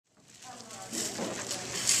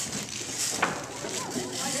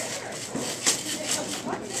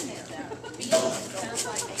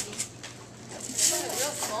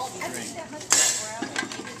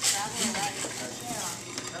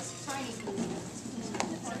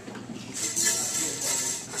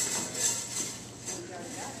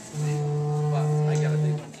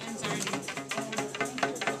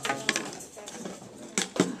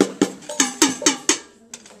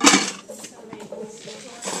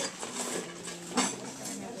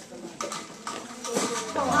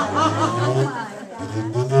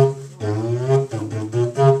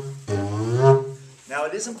Now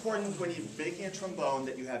it is important when you're making a trombone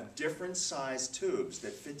that you have different size tubes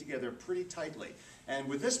that fit together pretty tightly. And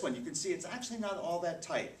with this one you can see it's actually not all that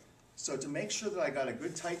tight. So to make sure that I got a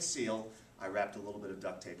good tight seal, I wrapped a little bit of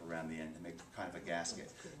duct tape around the end to make kind of a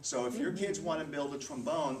gasket. So if your kids want to build a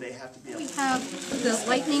trombone, they have to be able to... We have the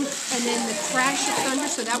lightning and then the crash of thunder,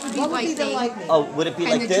 so that would be lightning. Oh, would it be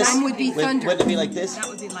like this? And the drum would be thunder. Would it be like this? That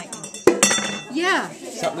would be lightning. Yeah.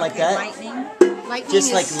 Something like that? Lightning. Lightning Just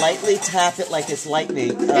is, like lightly tap it like it's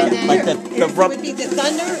lightning. then- Like the It would be the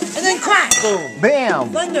thunder, and then crack! boom. Bam!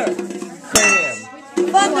 Thunder! Bam.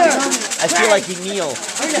 Thunder! I feel like you kneel.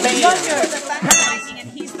 Thunder! Lightning, and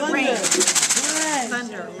he's the rain.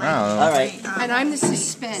 Thunder. Lightning. Oh. All right. and I'm the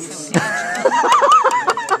suspense.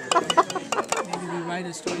 Maybe we write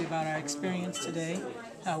a story about our experience today,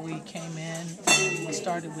 how we came in and we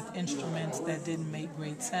started with instruments that didn't make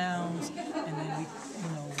great sounds, and then we,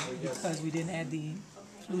 because we didn't add the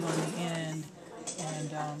flute on the end,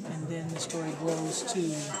 and then the story grows to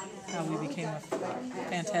how we became a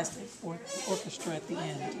fantastic orchestra at the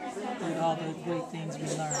end with all the great things we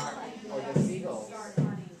learned.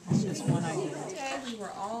 It's just one idea. Today we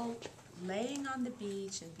were all laying on the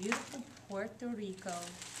beach in beautiful Puerto Rico,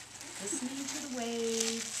 listening to the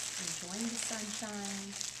waves, enjoying the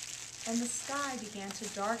sunshine, and the sky began to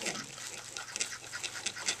darken.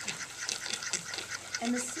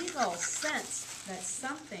 And the seagulls sensed that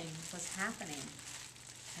something was happening,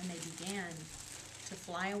 and they began to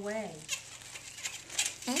fly away.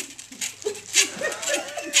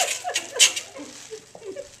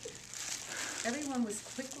 Everyone was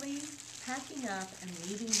quickly packing up and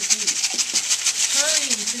leaving the beach,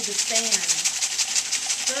 hurrying through the sand,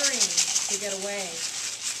 scurrying to get away.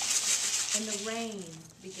 And the rain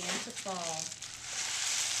began to fall.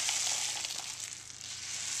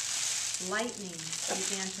 Lightning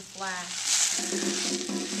began to flash.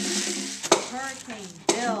 Hurricane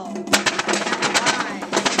Bill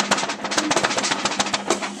arrived.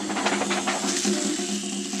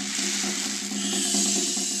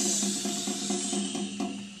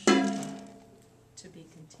 To be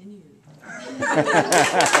continued.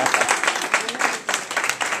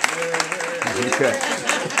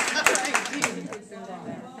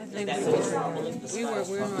 We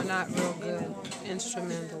were not real good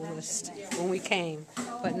instrumentalists when we came,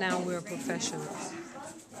 but now we're professionals.